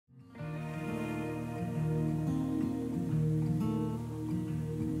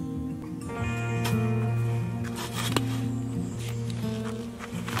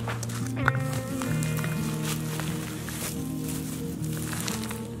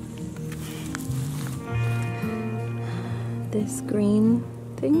These green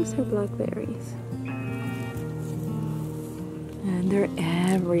things are blackberries. And they're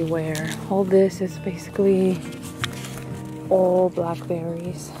everywhere. All this is basically all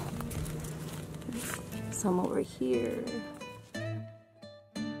blackberries. Some over here.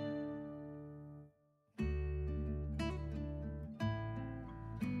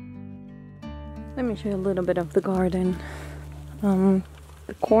 Let me show you a little bit of the garden. The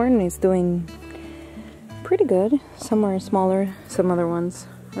corn is doing pretty good. Some are smaller, some other ones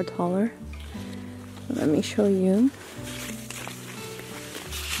are taller. Let me show you.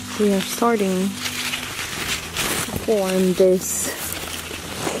 We are starting to form this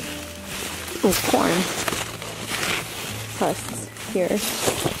corn husks here.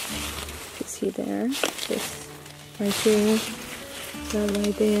 You see there, this right here, that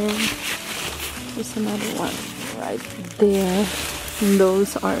right there. There's another one right there. And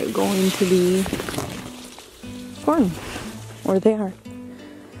those are going to be corn, or they are,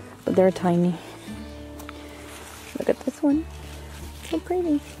 but they're tiny. Look at this one, so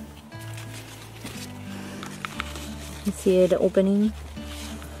pretty. You see it opening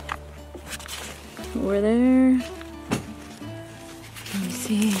over there. Let me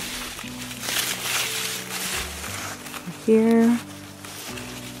see here.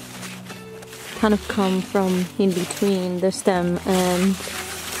 Kind of come from in between the stem and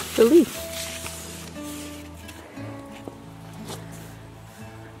the leaf.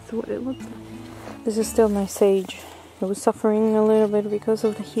 That's what it looks like. This is still my sage. It was suffering a little bit because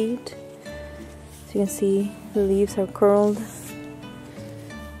of the heat. So you can see the leaves are curled.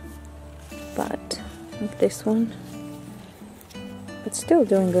 But like this one, but still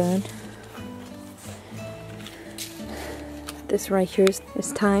doing good. This right here is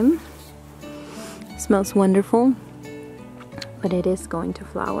thyme. Smells wonderful, but it is going to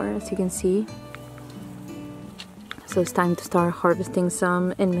flower, as you can see. So it's time to start harvesting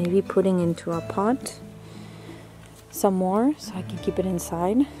some and maybe putting into a pot some more so I can keep it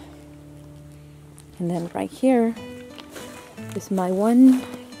inside. And then right here is my one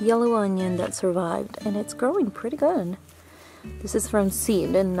yellow onion that survived, and it's growing pretty good. This is from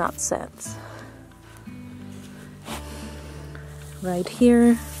seed and not sets. Right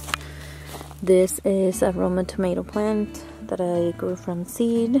here, this is a Roma tomato plant that I grew from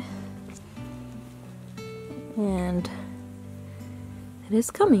seed, and it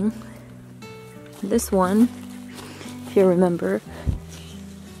is coming. This one, if you remember,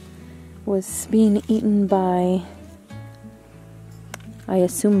 was being eaten by, I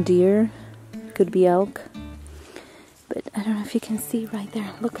assume, deer, could be elk, but I don't know if you can see right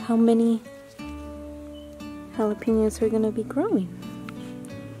there. Look how many jalapenos are gonna be growing.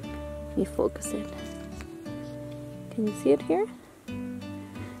 Let me focus it. Can you see it here?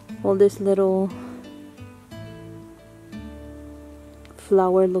 All these little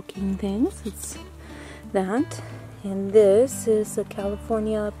flower looking things. It's that. And this is a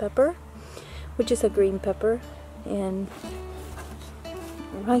California pepper, which is a green pepper. And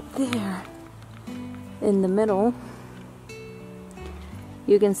right there in the middle,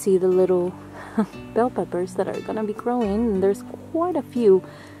 you can see the little bell peppers that are gonna be growing. And there's quite a few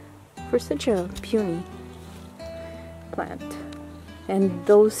for such a puny plant. And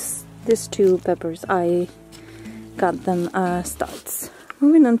these two peppers, I got them starts.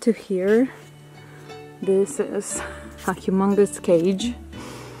 Moving on to here, this is a humongous cage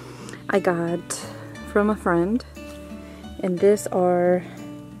I got from a friend, and these are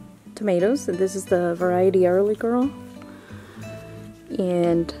tomatoes, and this is the variety Early Girl,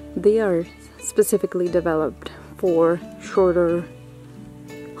 and they are specifically developed for shorter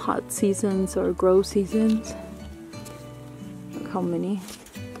hot seasons or grow seasons. Look how many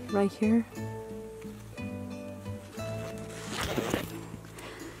right here.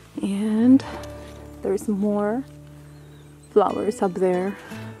 And there's more flowers up there.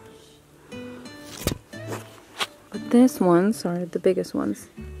 But these ones are the biggest ones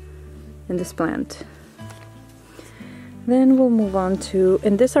in this plant. Then we'll move on to,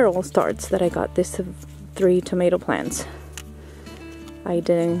 and these are all starts that I got, these 3 tomato plants. I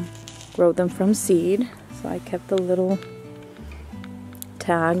didn't grow them from seed, so I kept a little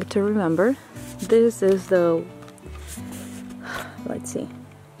tag to remember. This is the, let's see,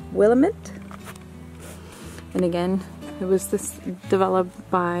 Willamette. And again, it was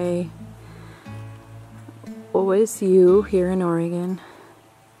developed by OSU here in Oregon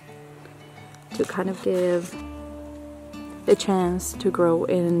to kind of give a chance to grow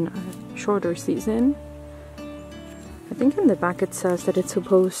in a shorter season. I think in the back it says that it's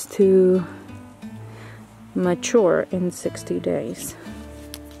supposed to mature in 60 days.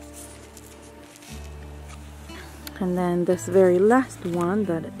 And then this very last one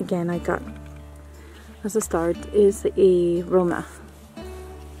that again I got as a start is a Roma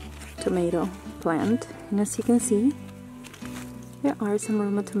tomato plant. And as you can see, there are some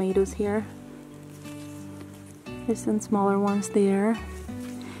Roma tomatoes here. There's some smaller ones there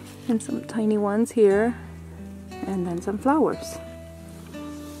and some tiny ones here, and then some flowers.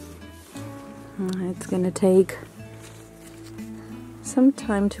 It's gonna take some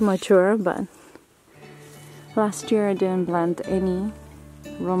time to mature, but last year I didn't plant any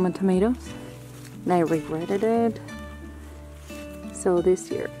Roma tomatoes and I regretted it. So this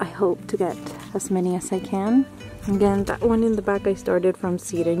year I hope to get as many as I can. Again, that one in the back I started from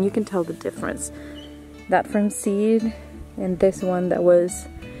seed, and you can tell the difference. That from seed and this one that was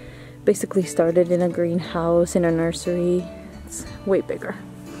basically started in a greenhouse in a nursery, it's way bigger.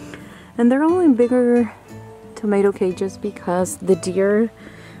 And they're all in bigger tomato cages because the deer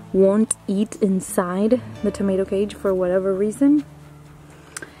won't eat inside the tomato cage for whatever reason.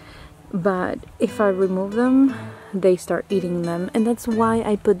 But if I remove them, they start eating them, and that's why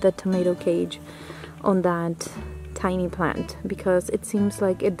I put the tomato cage on that tiny plant, because it seems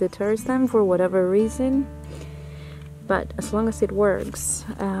like it deters them for whatever reason. But as long as it works,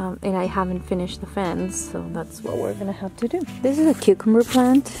 and I haven't finished the fence, so that's what we're gonna have to do. This is a cucumber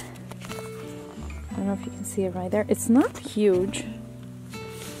plant. I don't know if you can see it right there. It's not huge.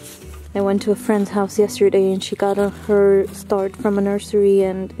 I went to a friend's house yesterday and she got her start from a nursery,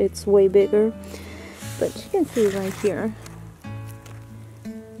 and it's way bigger. But you can see right here,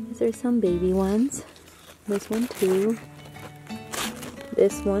 there's some baby ones. This one too.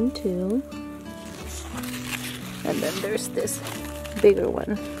 This one too. And then there's this bigger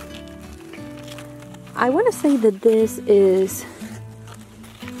one. I want to say that this is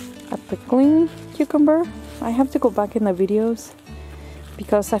a pickling cucumber. I have to go back in the videos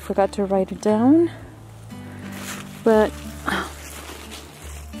because I forgot to write it down. But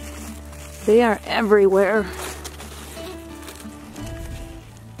they are everywhere.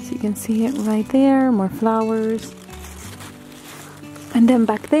 So you can see it right there, more flowers. And then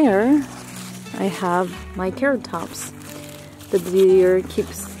back there, I have my carrot tops. The deer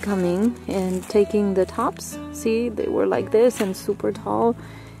keeps coming and taking the tops. See, they were like this and super tall,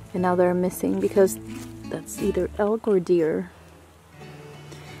 and now they're missing because that's either elk or deer.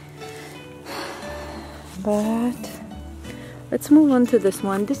 But let's move on to this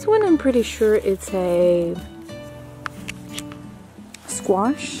one. This one I'm pretty sure it's a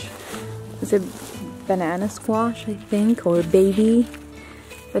squash. It's a banana squash, I think, or baby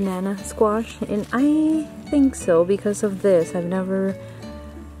banana squash. And I think so because of this. I've never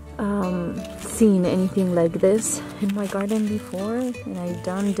seen anything like this in my garden before, and I've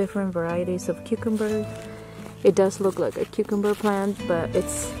done different varieties of cucumbers. It does look like a cucumber plant, but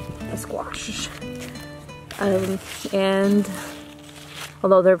it's a squash. And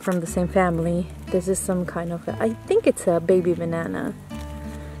although they're from the same family, this is some kind of I think it's a baby banana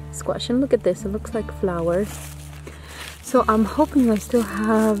squash. And look at this, it looks like flowers. So I'm hoping I still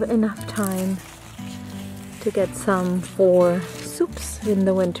have enough time to get some for soups in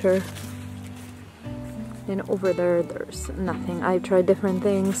the winter. And over there, there's nothing. I've tried different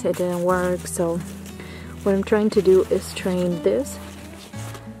things, it didn't work. So what I'm trying to do is train this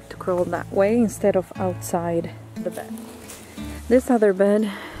to curl that way instead of outside the bed. This other bed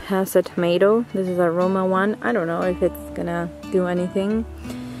has a tomato. This is a Roma one. I don't know if it's gonna do anything.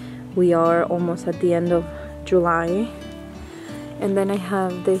 We are almost at the end of July. And then I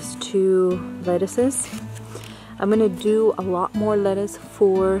have these two lettuces. I'm gonna do a lot more lettuce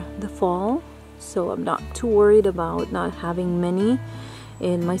for the fall, so I'm not too worried about not having many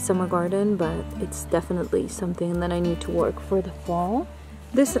in my summer garden, but it's definitely something that I need to work for the fall.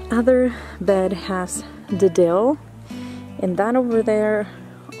 This other bed has the dill, and that over there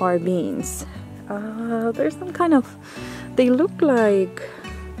are beans. There's some kind of, they look like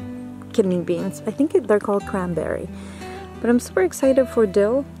kidney beans. I think they're called cranberry. But I'm super excited for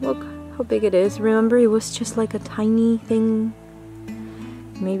dill. Look how big it is. Remember, it was just like a tiny thing,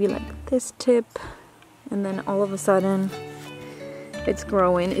 maybe like this tip, and then all of a sudden it's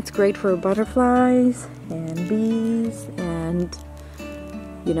growing. It's great for butterflies and bees, and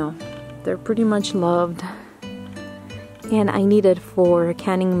you know, they're pretty much loved. And I need it for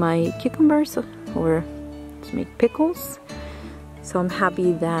canning my cucumbers or to make pickles. So I'm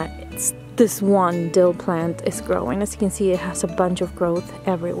happy that this one dill plant is growing. As you can see, it has a bunch of growth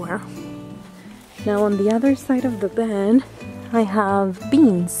everywhere. Now on the other side of the bed, I have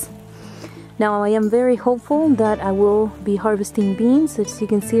beans. Now I am very hopeful that I will be harvesting beans. As you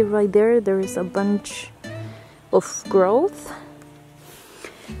can see right there, there is a bunch of growth.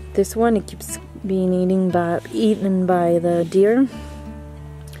 This one, it keeps being eaten by the deer.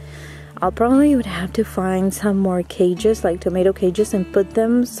 I'll probably would have to find some more cages, like tomato cages, and put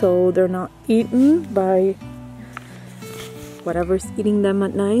them so they're not eaten by whatever's eating them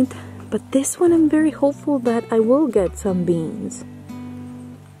at night. But this one I'm very hopeful that I will get some beans.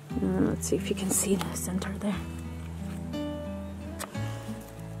 Let's see if you can see the center there.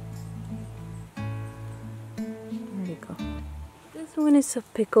 There you go. This one is a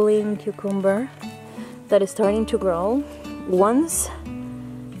pickling cucumber that is starting to grow. Once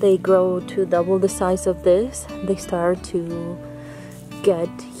they grow to double the size of this, they start to get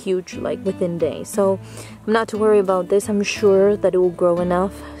huge like within days. So I'm not to worry about this. I'm sure that it will grow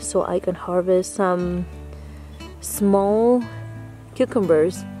enough so I can harvest some small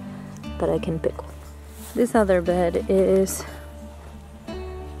cucumbers that I can pickle. This other bed is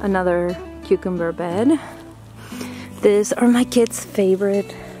another cucumber bed. These are my kids'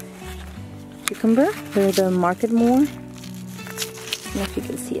 favorite cucumber. They're the market more. I don't know if you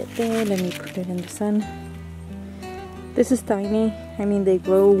can see it there. Let me put it in the sun. This is tiny. I mean, they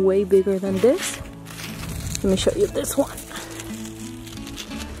grow way bigger than this. Let me show you this one.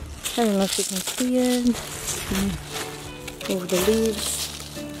 I don't know if you can see it. Over the leaves.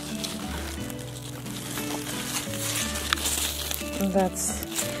 And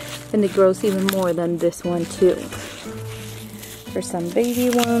and it grows even more than this one too. There's some baby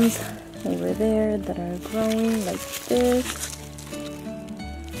ones over there that are growing like this.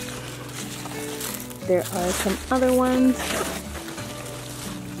 There are some other ones.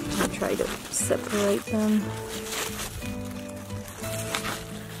 I'll try to separate them.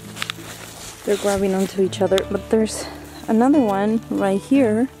 They're grabbing onto each other, but there's another one right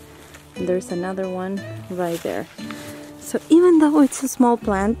here, and there's another one right there. So even though it's a small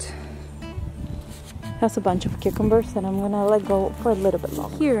plant, it has a bunch of cucumbers that I'm gonna let go for a little bit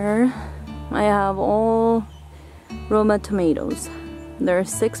longer. Here, I have all Roma tomatoes. There are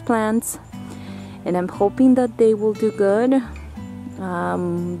 6 plants, and I'm hoping that they will do good.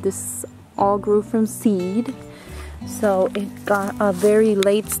 This all grew from seed, so it got a very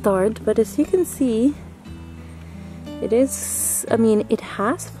late start, but as you can see, it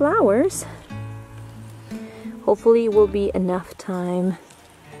has flowers. Hopefully it will be enough time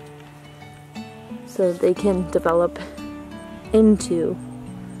so they can develop into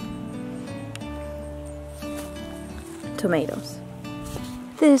tomatoes.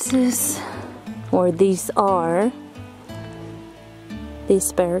 These are the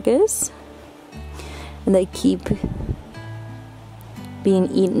asparagus, and they keep being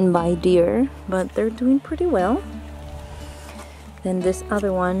eaten by deer, but they're doing pretty well. Then this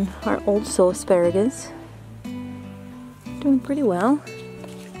other one are also asparagus, doing pretty well.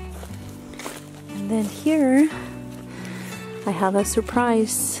 And then here I have a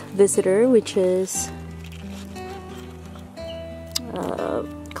surprise visitor, which is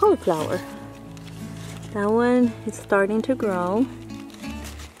cauliflower. That one is starting to grow.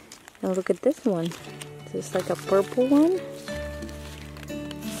 And look at this one. This is like a purple one.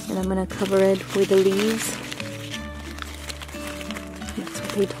 And I'm gonna cover it with the leaves. That's what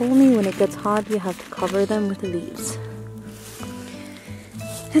they told me. When it gets hot, you have to cover them with the leaves.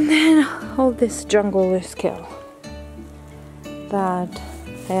 And then all this jungle is kale that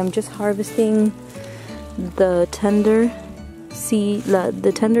I am just harvesting the tender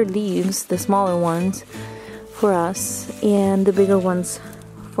leaves, the smaller ones for us, and the bigger ones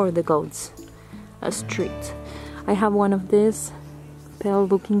for the goats as treats. I have one of these pale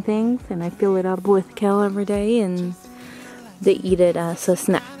looking things, and I fill it up with kale every day, and they eat it as a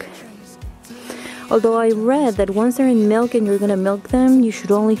snack. Although I read that once they're in milk and you're gonna milk them, you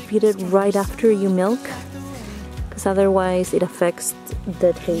should only feed it right after you milk, because otherwise it affects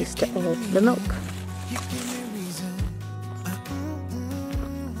the taste of the milk.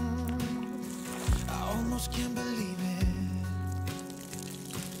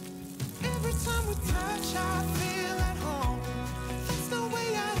 Every time we touch, I feel